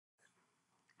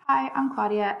Hi, I'm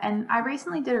Claudia, and I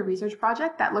recently did a research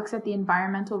project that looks at the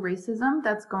environmental racism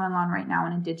that's going on right now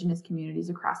in Indigenous communities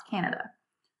across Canada.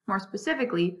 More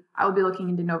specifically, I will be looking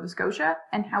into Nova Scotia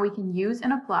and how we can use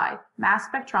and apply mass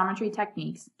spectrometry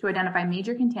techniques to identify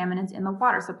major contaminants in the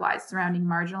water supplies surrounding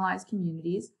marginalized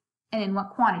communities and in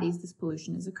what quantities this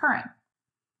pollution is occurring.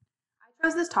 I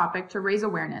chose this topic to raise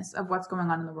awareness of what's going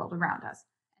on in the world around us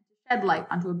and to shed light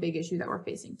onto a big issue that we're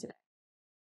facing today.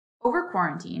 Over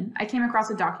quarantine, I came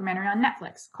across a documentary on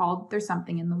Netflix called There's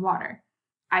Something in the Water.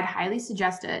 I'd highly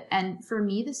suggest it, and for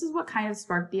me, this is what kind of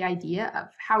sparked the idea of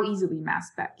how easily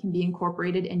mass spec can be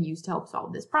incorporated and used to help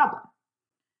solve this problem.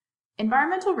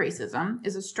 Environmental racism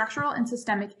is a structural and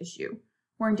systemic issue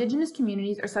where Indigenous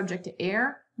communities are subject to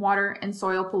air, water, and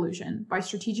soil pollution by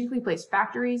strategically placed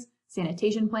factories,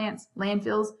 sanitation plants,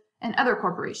 landfills, and other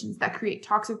corporations that create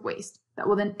toxic waste that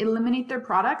will then eliminate their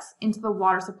products into the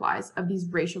water supplies of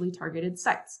these racially targeted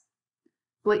sites.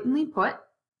 Blatantly put,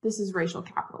 this is racial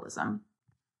capitalism.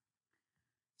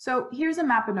 So here's a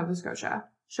map of Nova Scotia,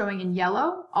 showing in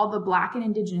yellow all the Black and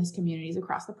Indigenous communities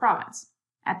across the province.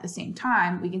 At the same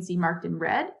time, we can see marked in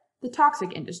red the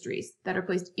toxic industries that are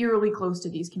placed eerily close to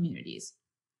these communities.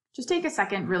 Just take a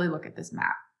second, really look at this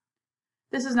map.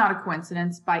 This is not a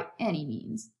coincidence by any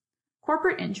means.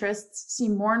 Corporate interests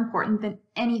seem more important than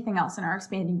anything else in our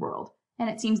expanding world, and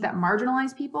it seems that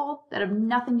marginalized people that have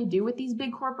nothing to do with these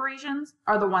big corporations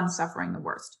are the ones suffering the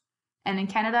worst. And in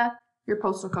Canada, your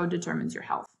postal code determines your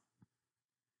health.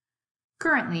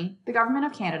 Currently, the Government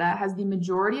of Canada has the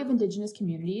majority of Indigenous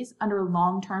communities under a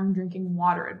long-term drinking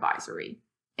water advisory,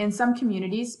 in some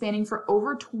communities spanning for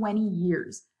over 20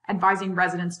 years, advising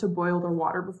residents to boil their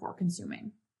water before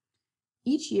consuming.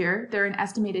 Each year, there are an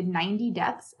estimated 90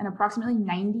 deaths and approximately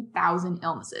 90,000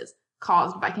 illnesses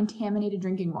caused by contaminated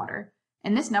drinking water.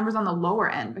 And this number's on the lower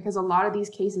end because a lot of these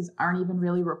cases aren't even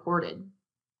really reported.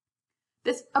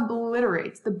 This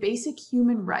obliterates the basic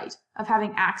human right of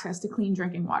having access to clean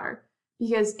drinking water,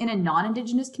 because in a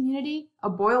non-Indigenous community, a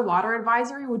boil water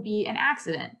advisory would be an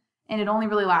accident and it only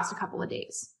really lasts a couple of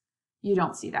days. You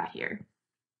don't see that here.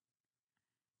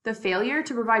 The failure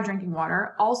to provide drinking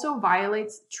water also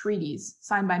violates treaties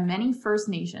signed by many First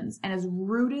Nations and is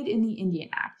rooted in the Indian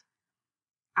Act.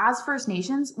 As First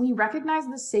Nations, we recognize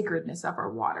the sacredness of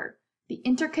our water, the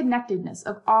interconnectedness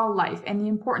of all life, and the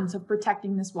importance of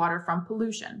protecting this water from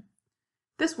pollution.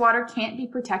 This water can't be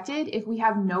protected if we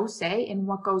have no say in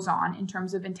what goes on in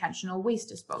terms of intentional waste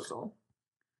disposal.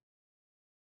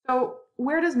 So,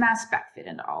 where does mass spec fit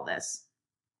into all this?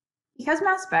 Because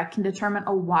mass spec can determine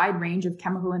a wide range of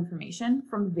chemical information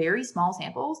from very small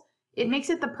samples, it makes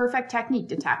it the perfect technique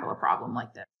to tackle a problem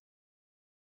like this.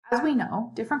 As we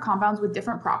know, different compounds with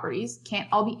different properties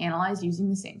can't all be analyzed using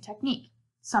the same technique.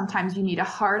 Sometimes you need a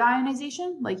hard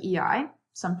ionization, like EI,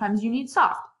 sometimes you need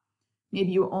soft.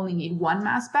 Maybe you only need one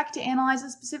mass spec to analyze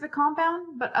a specific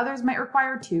compound, but others might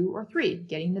require 2 or 3,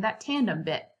 getting to that tandem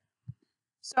bit.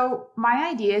 So my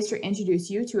idea is to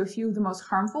introduce you to a few of the most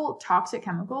harmful toxic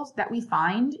chemicals that we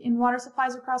find in water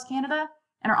supplies across Canada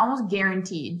and are almost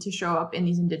guaranteed to show up in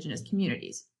these Indigenous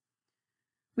communities.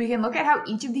 We can look at how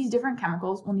each of these different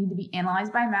chemicals will need to be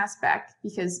analyzed by mass spec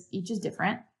because each is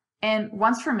different. And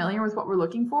once familiar with what we're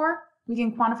looking for, we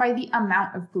can quantify the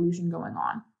amount of pollution going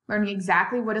on, learning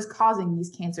exactly what is causing these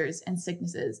cancers and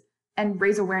sicknesses, and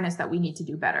raise awareness that we need to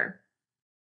do better.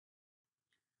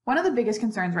 One of the biggest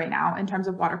concerns right now in terms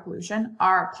of water pollution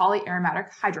are polyaromatic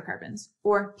hydrocarbons,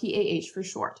 or PAH for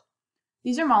short.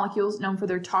 These are molecules known for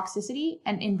their toxicity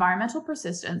and environmental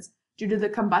persistence due to the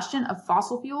combustion of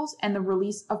fossil fuels and the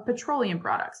release of petroleum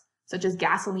products, such as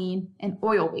gasoline and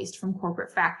oil waste from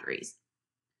corporate factories.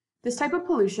 This type of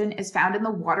pollution is found in the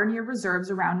water near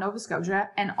reserves around Nova Scotia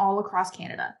and all across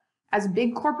Canada, as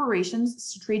big corporations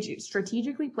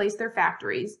strategically place their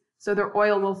factories so their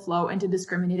oil will flow into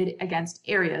discriminated against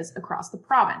areas across the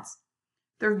province.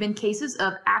 There have been cases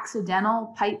of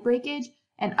accidental pipe breakage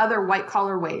and other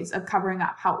white-collar ways of covering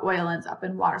up how oil ends up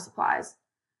in water supplies,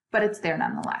 but it's there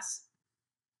nonetheless.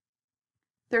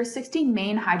 There are 16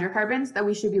 main hydrocarbons that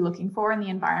we should be looking for in the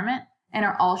environment and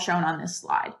are all shown on this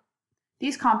slide.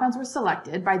 These compounds were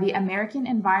selected by the American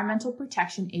Environmental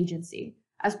Protection Agency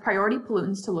as priority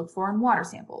pollutants to look for in water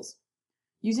samples.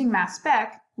 Using mass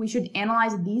spec, we should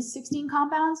analyze these 16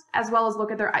 compounds as well as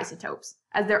look at their isotopes,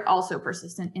 as they're also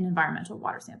persistent in environmental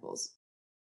water samples.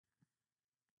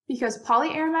 Because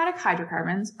polyaromatic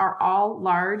hydrocarbons are all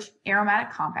large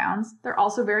aromatic compounds, they're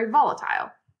also very volatile,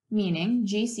 meaning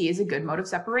GC is a good mode of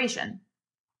separation.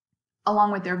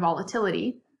 Along with their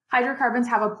volatility, hydrocarbons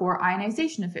have a poor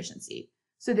ionization efficiency,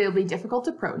 so they'll be difficult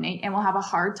to protonate and will have a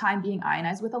hard time being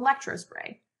ionized with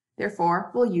electrospray.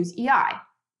 Therefore, we'll use EI,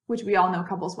 which we all know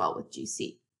couples well with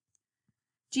GC.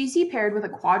 GC paired with a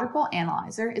quadrupole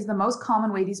analyzer is the most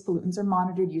common way these pollutants are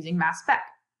monitored using mass spec.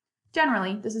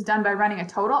 Generally, this is done by running a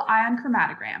total ion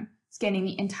chromatogram, scanning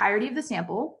the entirety of the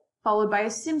sample, followed by a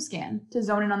SIM scan to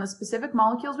zone in on the specific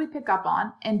molecules we pick up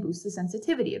on and boost the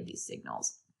sensitivity of these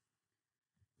signals.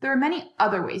 There are many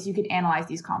other ways you could analyze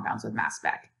these compounds with mass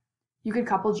spec. You could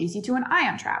couple GC to an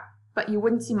ion trap, but you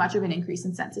wouldn't see much of an increase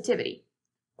in sensitivity.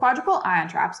 Quadrupole ion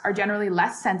traps are generally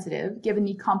less sensitive given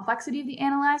the complexity of the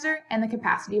analyzer and the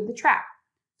capacity of the trap,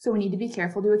 so we need to be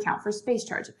careful to account for space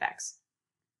charge effects.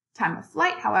 Time of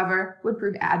flight, however, would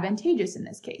prove advantageous in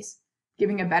this case,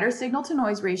 giving a better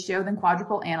signal-to-noise ratio than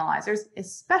quadrupole analyzers,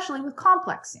 especially with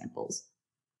complex samples.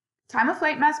 Time of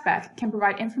flight mass spec can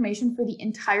provide information for the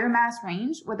entire mass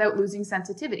range without losing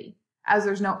sensitivity, as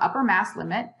there's no upper mass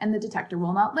limit and the detector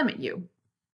will not limit you.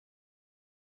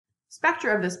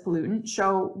 Spectra of this pollutant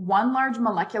show one large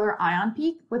molecular ion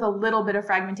peak with a little bit of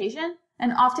fragmentation,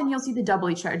 and often you'll see the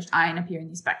doubly charged ion appear in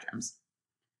these spectrums.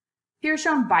 Here is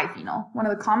shown biphenyl, one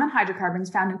of the common hydrocarbons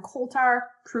found in coal tar,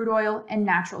 crude oil, and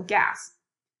natural gas.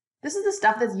 This is the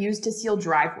stuff that's used to seal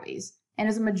driveways and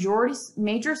is a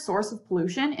major source of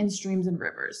pollution in streams and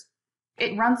rivers.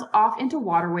 It runs off into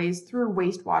waterways through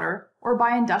wastewater or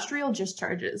by industrial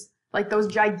discharges, like those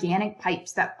gigantic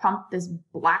pipes that pump this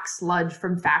black sludge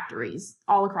from factories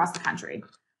all across the country.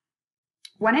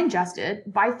 When ingested,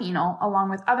 biphenyl, along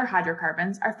with other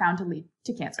hydrocarbons, are found to lead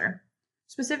to cancer,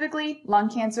 specifically lung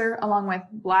cancer, along with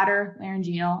bladder,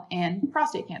 laryngeal, and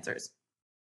prostate cancers.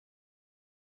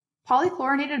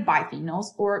 Polychlorinated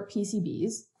biphenyls, or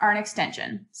PCBs, are an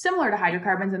extension, similar to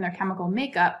hydrocarbons in their chemical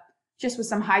makeup, just with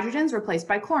some hydrogens replaced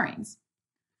by chlorines.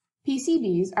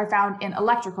 PCBs are found in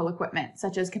electrical equipment,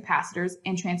 such as capacitors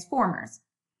and transformers.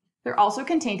 They're also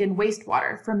contained in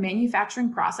wastewater from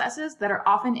manufacturing processes that are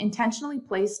often intentionally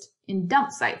placed in dump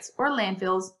sites or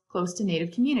landfills close to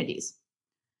native communities.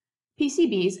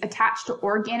 PCBs attach to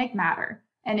organic matter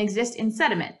and exist in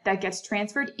sediment that gets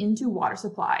transferred into water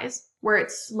supplies, where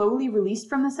it's slowly released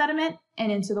from the sediment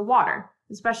and into the water,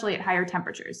 especially at higher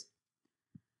temperatures.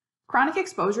 Chronic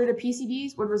exposure to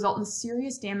PCBs would result in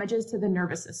serious damages to the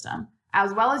nervous system,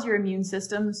 as well as your immune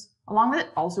systems, along with it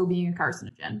also being a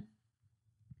carcinogen.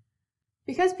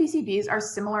 Because PCBs are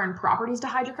similar in properties to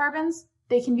hydrocarbons,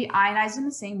 they can be ionized in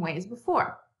the same way as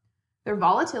before. Their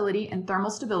volatility and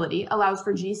thermal stability allows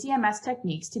for GCMS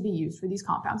techniques to be used for these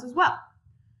compounds as well.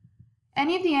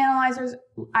 Any of the analyzers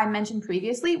I mentioned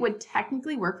previously would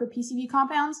technically work for PCB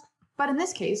compounds, but in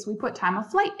this case, we put time of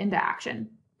flight into action,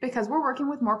 because we're working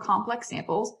with more complex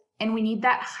samples and we need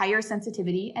that higher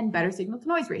sensitivity and better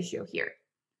signal-to-noise ratio here.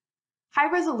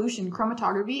 High-resolution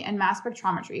chromatography and mass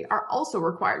spectrometry are also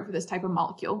required for this type of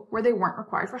molecule, where they weren't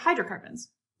required for hydrocarbons.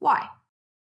 Why?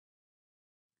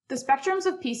 The spectrums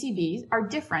of PCBs are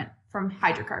different from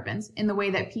hydrocarbons in the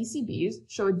way that PCBs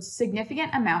showed a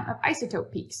significant amount of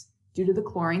isotope peaks due to the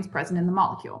chlorines present in the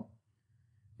molecule.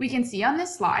 We can see on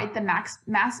this slide the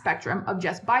mass spectrum of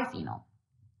just biphenyl,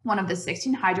 one of the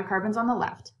 16 hydrocarbons on the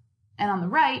left, and on the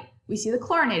right, we see the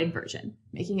chlorinated version,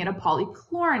 making it a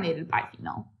polychlorinated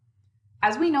biphenyl.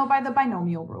 As we know by the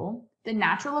binomial rule, the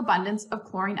natural abundance of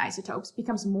chlorine isotopes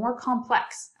becomes more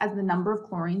complex as the number of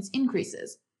chlorines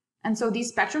increases, and so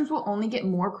these spectrums will only get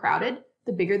more crowded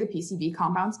the bigger the PCB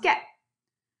compounds get.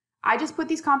 I just put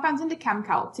these compounds into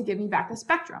ChemCalc to give me back the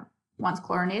spectrum. One's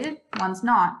chlorinated, one's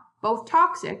not, both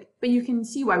toxic, but you can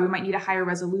see why we might need a higher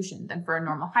resolution than for a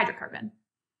normal hydrocarbon.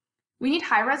 We need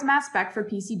high-res mass spec for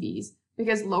PCBs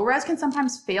because low-res can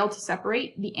sometimes fail to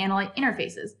separate the analyte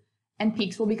interfaces, and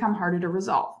peaks will become harder to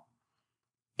resolve.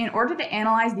 In order to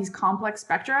analyze these complex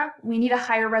spectra, we need a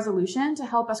higher resolution to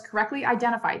help us correctly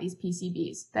identify these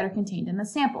PCBs that are contained in the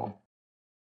sample.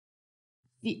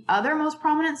 The other most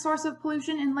prominent source of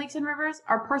pollution in lakes and rivers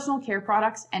are personal care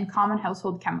products and common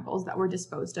household chemicals that were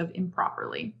disposed of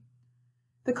improperly.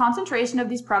 The concentration of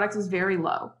these products is very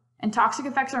low, and toxic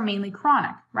effects are mainly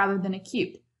chronic rather than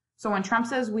acute. So when Trump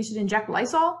says we should inject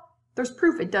Lysol, there's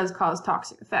proof it does cause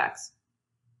toxic effects.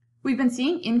 We've been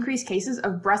seeing increased cases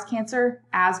of breast cancer,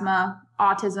 asthma,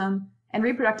 autism, and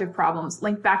reproductive problems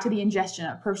linked back to the ingestion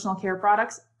of personal care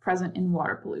products present in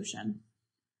water pollution.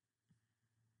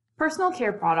 Personal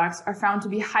care products are found to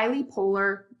be highly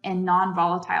polar and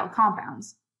non-volatile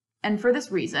compounds, and for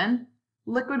this reason,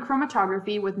 liquid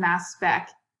chromatography with mass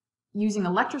spec using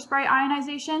electrospray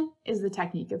ionization is the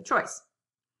technique of choice.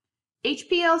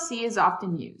 HPLC is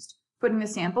often used, putting the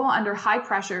sample under high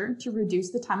pressure to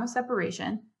reduce the time of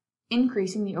separation,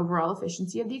 increasing the overall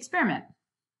efficiency of the experiment.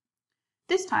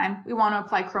 This time, we want to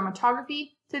apply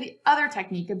chromatography to the other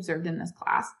technique observed in this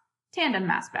class, tandem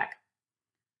mass spec.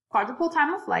 Quadrupole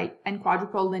time of flight and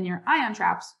quadrupole linear ion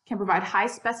traps can provide high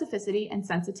specificity and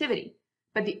sensitivity,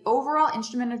 but the overall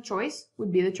instrument of choice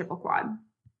would be the triple quad.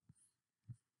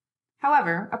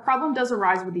 However, a problem does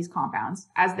arise with these compounds,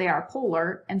 as they are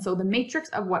polar, and so the matrix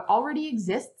of what already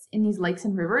exists in these lakes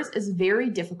and rivers is very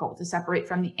difficult to separate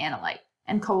from the analyte,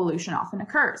 and coelution often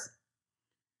occurs.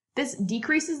 This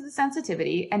decreases the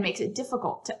sensitivity and makes it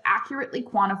difficult to accurately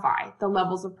quantify the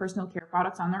levels of personal care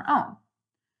products on their own.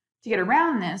 To get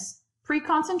around this,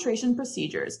 pre-concentration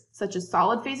procedures, such as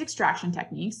solid phase extraction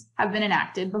techniques, have been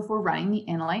enacted before running the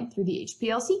analyte through the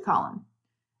HPLC column.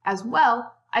 As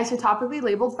well, isotopically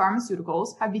labeled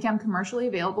pharmaceuticals have become commercially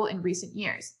available in recent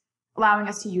years, allowing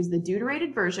us to use the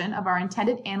deuterated version of our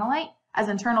intended analyte as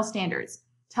internal standards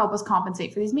to help us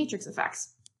compensate for these matrix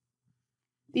effects.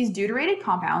 These deuterated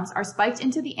compounds are spiked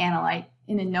into the analyte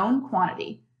in a known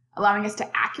quantity, allowing us to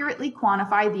accurately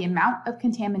quantify the amount of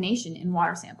contamination in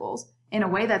water samples in a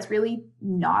way that's really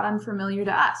not unfamiliar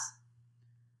to us.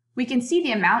 We can see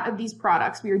the amount of these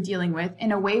products we are dealing with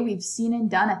in a way we've seen and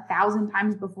done 1,000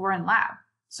 times before in lab,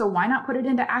 so why not put it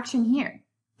into action here?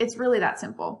 It's really that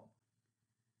simple.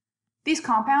 These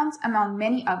compounds, among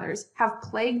many others, have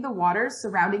plagued the waters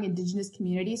surrounding indigenous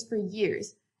communities for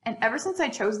years, and ever since I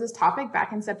chose this topic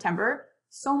back in September,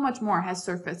 so much more has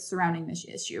surfaced surrounding this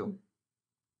issue.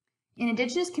 In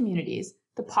indigenous communities,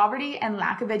 the poverty and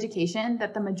lack of education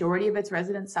that the majority of its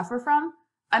residents suffer from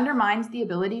undermines the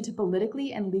ability to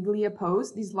politically and legally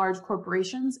oppose these large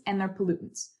corporations and their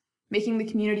pollutants, making the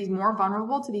communities more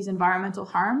vulnerable to these environmental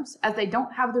harms as they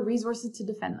don't have the resources to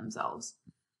defend themselves.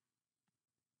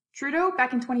 Trudeau,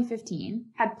 back in 2015,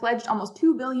 had pledged almost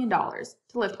 $2 billion to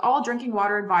lift all drinking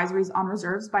water advisories on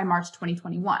reserves by March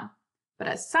 2021. But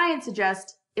as science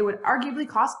suggests, it would arguably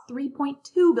cost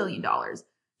 $3.2 billion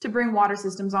to bring water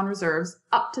systems on reserves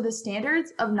up to the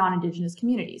standards of non-Indigenous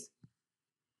communities.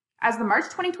 As the March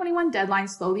 2021 deadline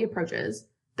slowly approaches,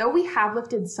 though we have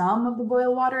lifted some of the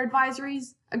boil water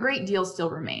advisories, a great deal still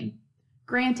remain.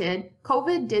 Granted,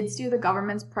 COVID did steer the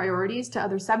government's priorities to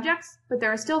other subjects, but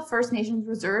there are still First Nations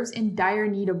reserves in dire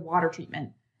need of water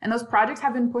treatment, and those projects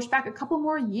have been pushed back a couple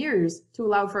more years to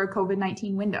allow for a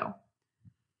COVID-19 window.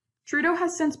 Trudeau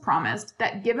has since promised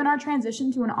that given our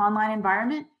transition to an online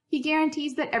environment, he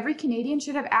guarantees that every Canadian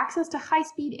should have access to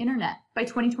high-speed internet by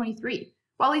 2023,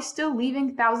 while he's still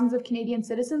leaving thousands of Canadian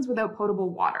citizens without potable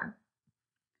water.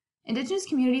 Indigenous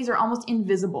communities are almost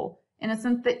invisible in a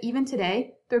sense that even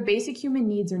today, their basic human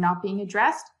needs are not being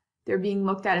addressed, they're being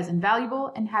looked at as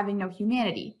invaluable and having no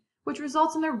humanity, which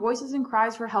results in their voices and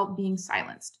cries for help being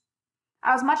silenced.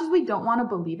 As much as we don't want to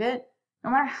believe it, no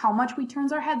matter how much we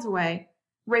turn our heads away,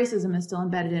 racism is still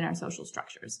embedded in our social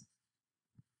structures.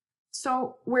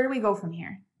 So where do we go from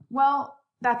here? Well,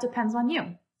 that depends on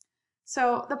you.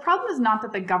 So the problem is not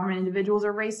that the government individuals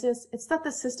are racist, it's that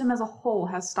the system as a whole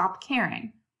has stopped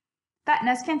caring. That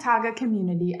Neskantaga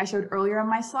community I showed earlier in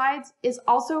my slides is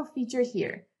also featured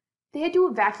here. They had to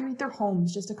evacuate their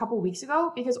homes just a couple weeks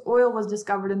ago because oil was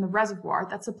discovered in the reservoir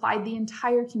that supplied the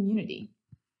entire community.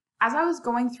 As I was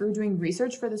going through doing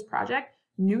research for this project,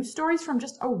 news stories from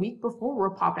just a week before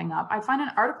were popping up. I'd find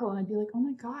an article and I'd be like, oh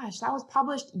my gosh, that was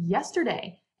published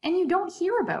yesterday, and you don't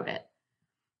hear about it.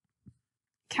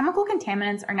 Chemical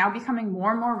contaminants are now becoming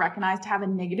more and more recognized to have a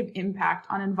negative impact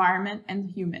on environment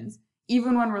and humans,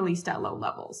 even when released at low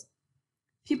levels.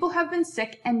 People have been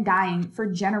sick and dying for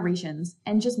generations,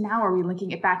 and just now are we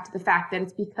linking it back to the fact that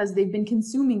it's because they've been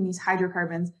consuming these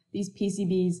hydrocarbons, these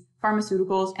PCBs,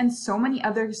 pharmaceuticals, and so many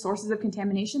other sources of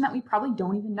contamination that we probably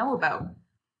don't even know about.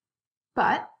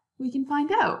 But we can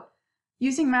find out.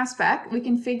 Using mass spec, we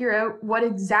can figure out what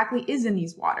exactly is in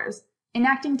these waters,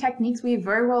 enacting techniques we have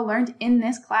very well learned in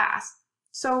this class.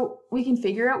 So we can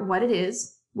figure out what it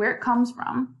is, where it comes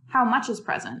from, how much is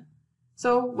present.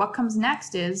 So what comes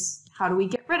next is, how do we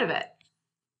get rid of it?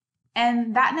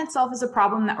 And that in itself is a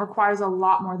problem that requires a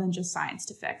lot more than just science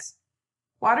to fix.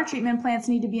 Water treatment plants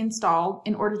need to be installed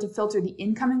in order to filter the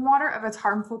incoming water of its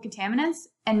harmful contaminants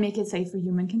and make it safe for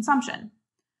human consumption.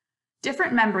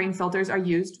 Different membrane filters are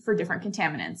used for different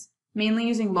contaminants, mainly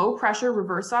using low-pressure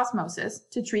reverse osmosis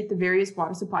to treat the various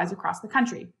water supplies across the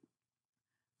country.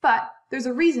 But there's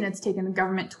a reason it's taken the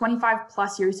government 25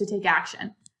 plus years to take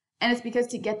action, and it's because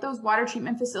to get those water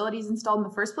treatment facilities installed in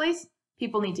the first place,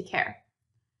 people need to care.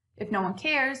 If no one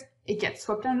cares, it gets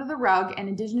swept under the rug, and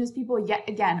Indigenous people yet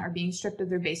again are being stripped of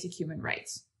their basic human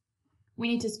rights. We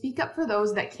need to speak up for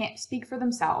those that can't speak for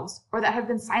themselves or that have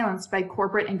been silenced by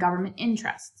corporate and government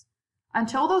interests.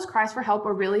 Until those cries for help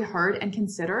are really heard and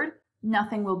considered,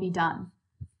 nothing will be done.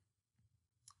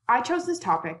 I chose this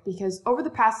topic because over the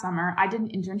past summer, I did an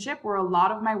internship where a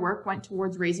lot of my work went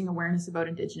towards raising awareness about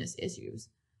Indigenous issues.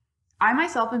 I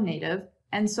myself am Native,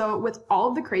 and so with all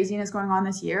of the craziness going on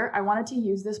this year, I wanted to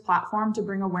use this platform to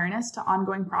bring awareness to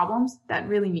ongoing problems that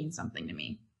really mean something to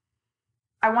me.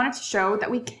 I wanted to show that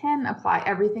we can apply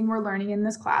everything we're learning in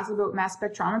this class about mass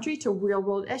spectrometry to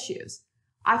real-world issues.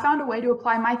 I found a way to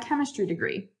apply my chemistry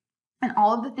degree and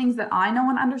all of the things that I know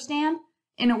and understand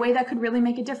in a way that could really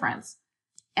make a difference.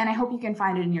 And I hope you can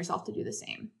find it in yourself to do the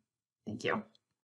same. Thank you.